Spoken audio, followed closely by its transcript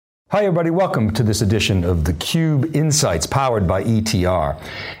Hi everybody, welcome to this edition of theCUBE Insights powered by ETR.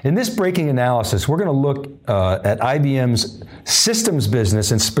 In this breaking analysis, we're going to look at IBM's systems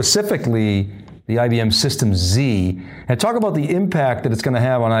business and specifically the IBM Systems Z and talk about the impact that it's going to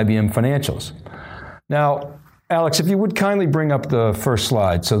have on IBM financials. Now, Alex, if you would kindly bring up the first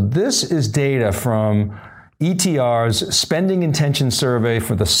slide. So this is data from ETR's Spending Intention Survey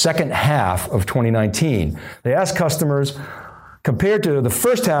for the second half of 2019. They asked customers, compared to the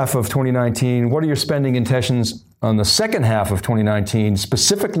first half of 2019, what are your spending intentions on the second half of 2019,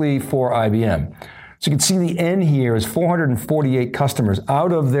 specifically for IBM? So you can see the N here is 448 customers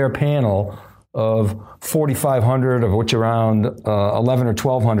out of their panel of 4,500, of which around 11 or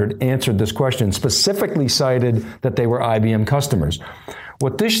 1,200 answered this question, specifically cited that they were IBM customers.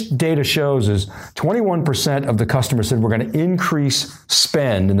 What this data shows is 21% of the customers said we're going to increase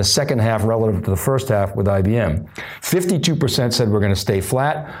spend in the second half relative to the first half with IBM. 52% said we're going to stay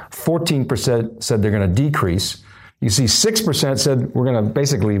flat. 14% said they're going to decrease. You see 6% said we're going to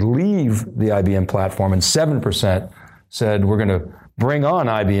basically leave the IBM platform, and 7% said we're going to bring on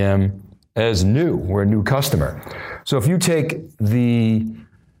IBM as new. We're a new customer. So if you take the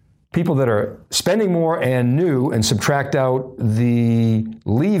people that are spending more and new and subtract out the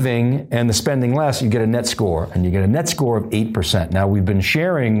leaving and the spending less, you get a net score, and you get a net score of 8%. Now, we've been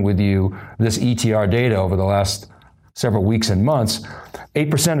sharing with you this ETR data over the last several weeks and months.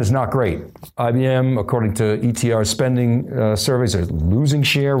 8% is not great. IBM, according to ETR spending surveys, are losing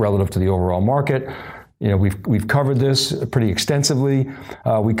share relative to the overall market. You know, we've covered this pretty extensively.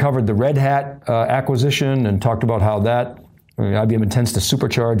 We covered the Red Hat acquisition and talked about how that IBM intends to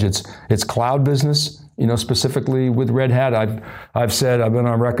supercharge its cloud business, specifically with Red Hat. I've been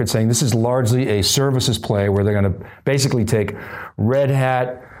on record saying this is largely a services play where they're going to basically take Red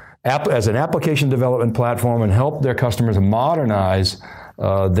Hat as an application development platform and help their customers modernize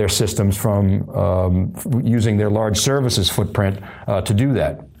their systems from using their large services footprint to do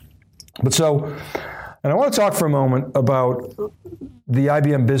that. And I want to talk for a moment about the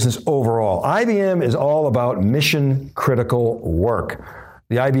IBM business overall. IBM is all about mission-critical work.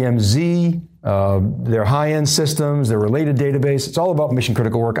 The IBM Z, their high-end systems, their related database, it's all about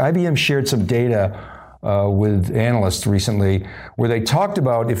mission-critical work. IBM shared some data with analysts recently where they talked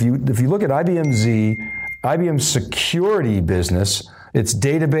about, if you look at IBM Z, IBM's security business, its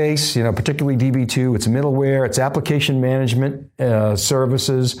database, particularly DB2, its middleware, its application management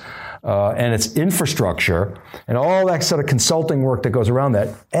services, and its infrastructure, and all that sort of consulting work that goes around that,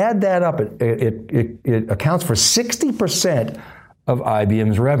 add that up, it accounts for 60% of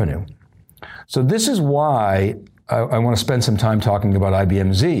IBM's revenue. So this is why I want to spend some time talking about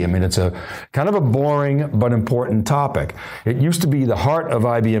IBM Z. I mean, it's a kind of a boring but important topic. It used to be the heart of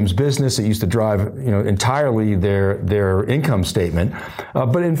IBM's business. It used to drive, entirely their income statement.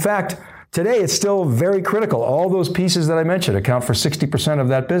 But in fact, today it's still very critical. All those pieces that I mentioned account for 60% of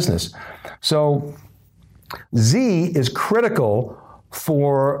that business. So Z is critical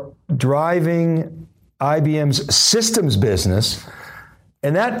for driving IBM's systems business,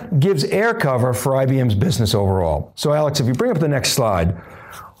 and that gives air cover for IBM's business overall. So Alex, if you bring up the next slide,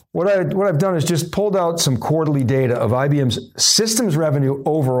 what I've done is just pulled out some quarterly data of IBM's systems revenue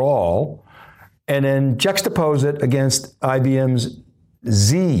overall, and then juxtapose it against IBM's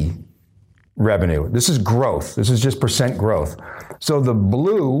Z revenue. This is growth. This is just percent growth. So the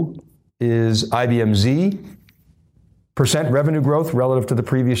blue is IBM Z, percent revenue growth relative to the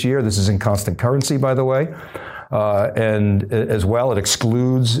previous year. This is in constant currency, by the way. And as well, it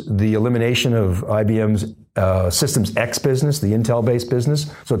excludes the elimination of IBM's Systems X business, the Intel-based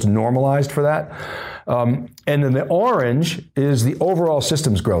business, so it's normalized for that. And then the orange is the overall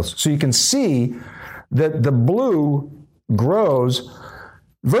systems growth. So you can see that the blue grows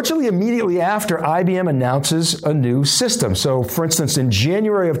virtually immediately after IBM announces a new system. So for instance, in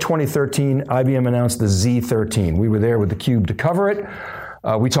January of 2013, IBM announced the Z13. We were there with theCUBE to cover it.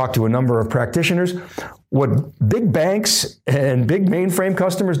 We talked to a number of practitioners. What big banks and big mainframe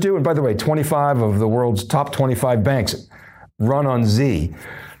customers do, and by the way, 25 of the world's top 25 banks run on Z.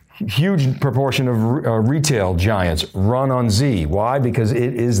 Huge proportion of retail giants run on Z. Why? Because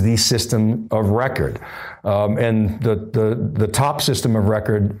it is the system of record. And the top system of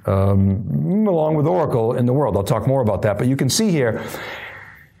record, along with Oracle in the world. I'll talk more about that. But you can see here,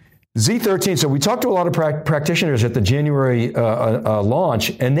 Z13, so we talked to a lot of practitioners at the January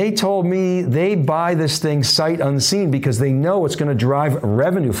launch, and they told me they buy this thing sight unseen because they know it's going to drive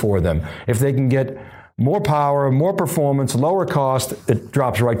revenue for them. If they can get more power, more performance, lower cost, it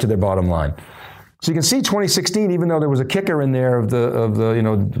drops right to their bottom line. So you can see 2016, even though there was a kicker in there of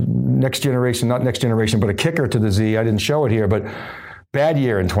the next generation, not next generation, but a kicker to the Z. I didn't show it here, but Bad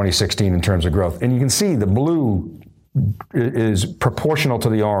year in 2016 in terms of growth. And you can see the blue is proportional to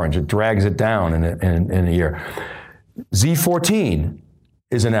the orange. It drags it down in a year. Z14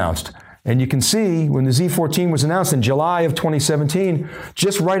 is announced. And you can see when the Z14 was announced in July of 2017,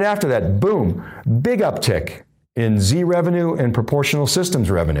 just right after that, boom, big uptick in Z revenue and proportional systems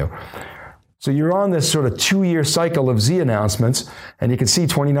revenue. So you're on this sort of 2-year cycle of Z announcements, and you can see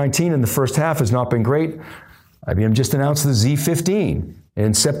 2019 in the first half has not been great. IBM just announced the Z15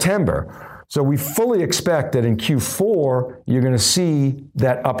 in September. So we fully expect that in Q4, you're going to see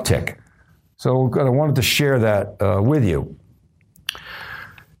that uptick. So I wanted to share that with you.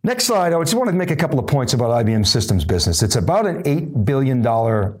 Next slide, I just want to make a couple of points about IBM Systems business. It's about an $8 billion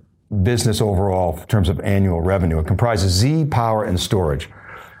business overall in terms of annual revenue. It comprises Z, power, and storage.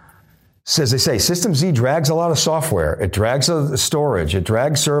 So as they say, System Z drags a lot of software. It drags storage. It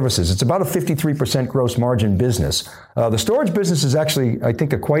drags services. It's about a 53% gross margin business. The storage business is actually, I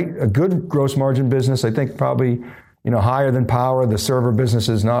think, quite a good gross margin business. I think probably higher than power. The server business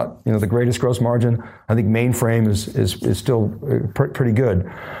is not, the greatest gross margin. I think mainframe is still pretty good.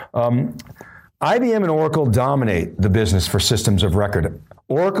 IBM and Oracle dominate the business for systems of record.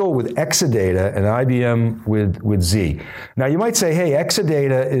 Oracle with Exadata and IBM with Z. Now you might say, hey,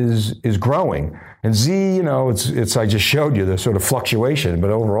 Exadata is growing, and Z, it's I just showed you the sort of fluctuation,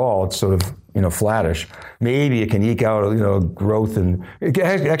 but overall it's sort of flattish. Maybe it can eke out growth, and it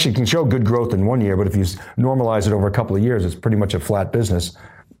actually can show good growth in 1 year, but if you normalize it over a couple of years, it's pretty much a flat business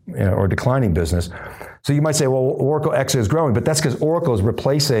or declining business. So you might say, well, Oracle Exa is growing, but that's because Oracle is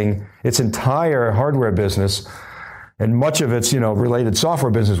replacing its entire hardware business and much of its related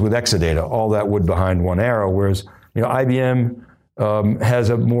software business with Exadata, all that wood behind one arrow, whereas IBM has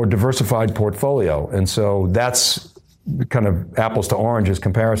a more diversified portfolio, and so that's kind of apples to oranges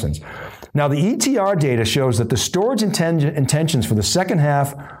comparisons. Now, the ETR data shows that the storage intentions for the second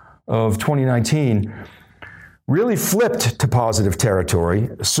half of 2019 really flipped to positive territory.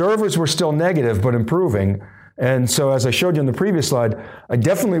 Servers were still negative, but improving. And so as I showed you in the previous slide, I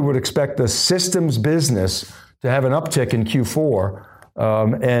definitely would expect the systems business to have an uptick in Q4,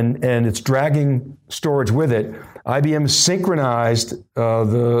 and it's dragging storage with it. IBM synchronized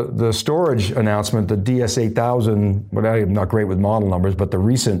the storage announcement, the DS8000, but I'm not great with model numbers, but the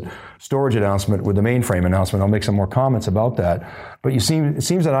recent storage announcement with the mainframe announcement. I'll make some more comments about that. But it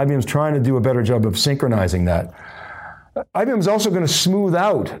seems that IBM's trying to do a better job of synchronizing that. IBM is also going to smooth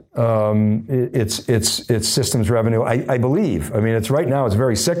out its systems revenue, I believe. I mean, right now it's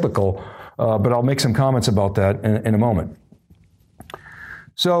very cyclical, but I'll make some comments about that in a moment.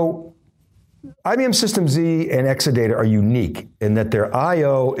 So IBM System Z and Exadata are unique in that their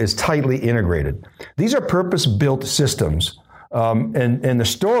I/O is tightly integrated. These are purpose-built systems, and the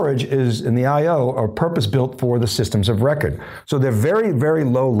storage and the I/O are purpose-built for the systems of record. So they're very, very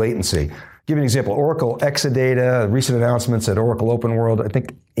low latency. Give you an example, Oracle Exadata, recent announcements at Oracle Open World, I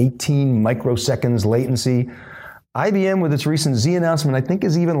think 18 microseconds latency. IBM with its recent Z announcement, I think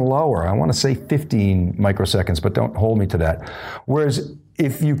is even lower. I want to say 15 microseconds, but don't hold me to that. Whereas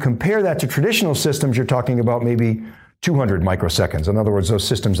if you compare that to traditional systems, you're talking about maybe 200 microseconds. In other words, those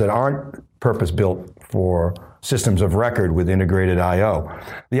systems that aren't purpose-built for systems of record with integrated I/O.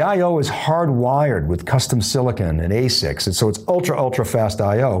 The I/O is hardwired with custom silicon and ASICs, and so it's ultra fast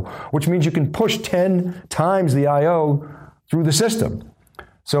I/O, which means you can push 10 times the I/O through the system.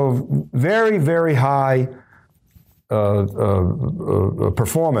 So very, very high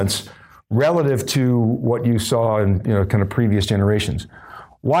performance relative to what you saw in kind of previous generations.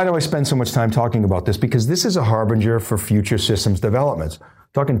 Why do I spend so much time talking about this? Because this is a harbinger for future systems developments.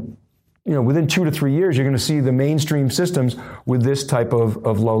 Talking, within 2 to 3 years, you're going to see the mainstream systems with this type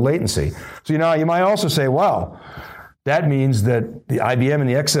of low latency. So you might also say, wow, that means that the IBM and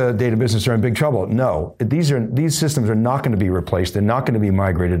the Exadata business are in big trouble. No, these systems are not going to be replaced. They're not going to be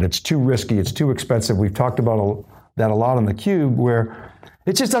migrated. It's too risky. It's too expensive. We've talked about that a lot on theCUBE, where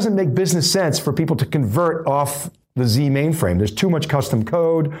it just doesn't make business sense for people to convert off the Z mainframe. There's too much custom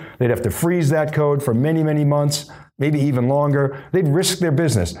code. They'd have to freeze that code for many, many months, maybe even longer. They'd risk their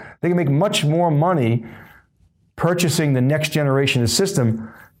business. They can make much more money purchasing the next generation of system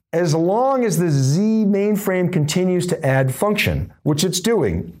as long as the Z mainframe continues to add function, which it's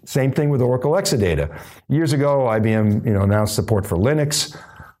doing. Same thing with Oracle Exadata. Years ago, IBM announced support for Linux.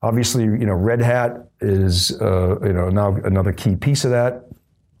 Obviously, Red Hat is now another key piece of that.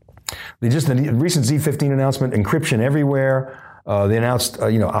 The recent Z15 announcement, encryption everywhere. They announced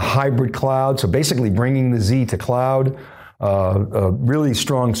a hybrid cloud, so basically bringing the Z to cloud. A really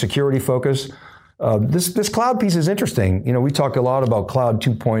strong security focus. This cloud piece is interesting. We talk a lot about Cloud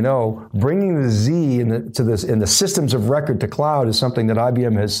 2.0. Bringing the Z in the systems of record to cloud is something that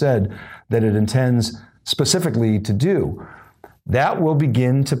IBM has said that it intends specifically to do. That will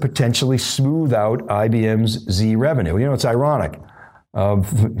begin to potentially smooth out IBM's Z revenue. It's ironic.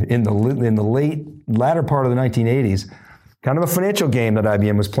 In the latter part of the 1980s, kind of a financial game that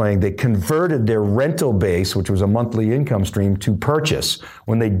IBM was playing. They converted their rental base, which was a monthly income stream, to purchase.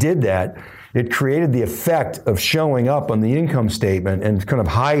 When they did that, it created the effect of showing up on the income statement and kind of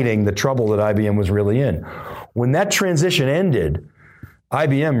hiding the trouble that IBM was really in. When that transition ended,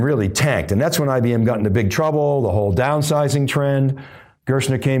 IBM really tanked. And that's when IBM got into big trouble, the whole downsizing trend.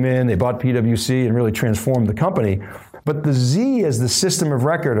 Gerstner came in, they bought PwC and really transformed the company. But the Z as the system of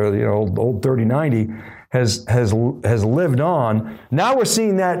record, or old 3090, has lived on. Now we're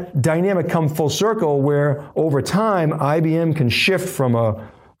seeing that dynamic come full circle, where over time IBM can shift from an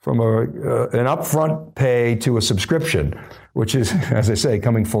upfront pay to a subscription, which is, as I say,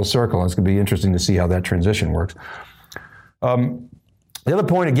 coming full circle. It's going to be interesting to see how that transition works. The other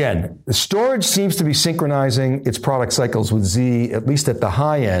point, again, the storage seems to be synchronizing its product cycles with Z, at least at the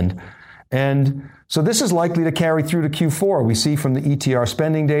high end. And so this is likely to carry through to Q4. We see from the ETR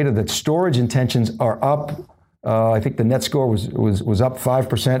spending data that storage intentions are up. I think the net score was up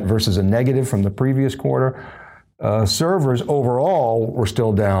 5% versus a negative from the previous quarter. Servers overall were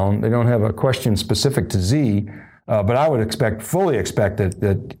still down. They don't have a question specific to Z, but I would fully expect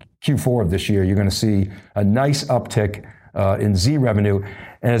that Q4 of this year, you're going to see a nice uptick in Z revenue.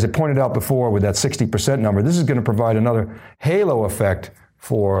 And as I pointed out before with that 60% number, this is going to provide another halo effect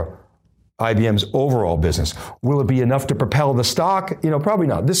for IBM's overall business. Will it be enough to propel the stock? Probably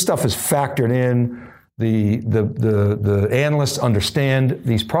not. This stuff is factored in. The analysts understand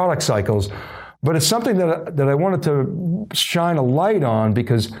these product cycles, but it's something that I wanted to shine a light on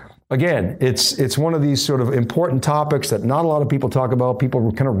because, again, it's one of these sort of important topics that not a lot of people talk about.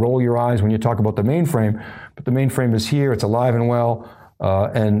 People kind of roll your eyes when you talk about the mainframe, but the mainframe is here. It's alive and well.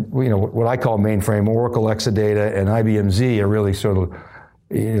 And what I call mainframe, Oracle, Exadata, and IBM Z are really sort of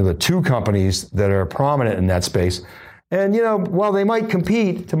the two companies that are prominent in that space. And while they might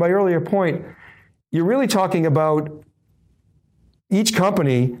compete, to my earlier point, you're really talking about each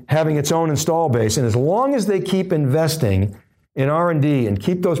company having its own install base. And as long as they keep investing in R&D and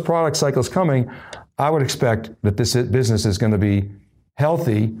keep those product cycles coming, I would expect that this business is going to be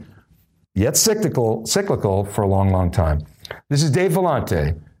healthy, yet cyclical for a long, long time. This is Dave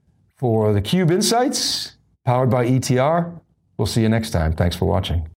Vellante for theCUBE Insights, powered by ETR. We'll see you next time. Thanks for watching.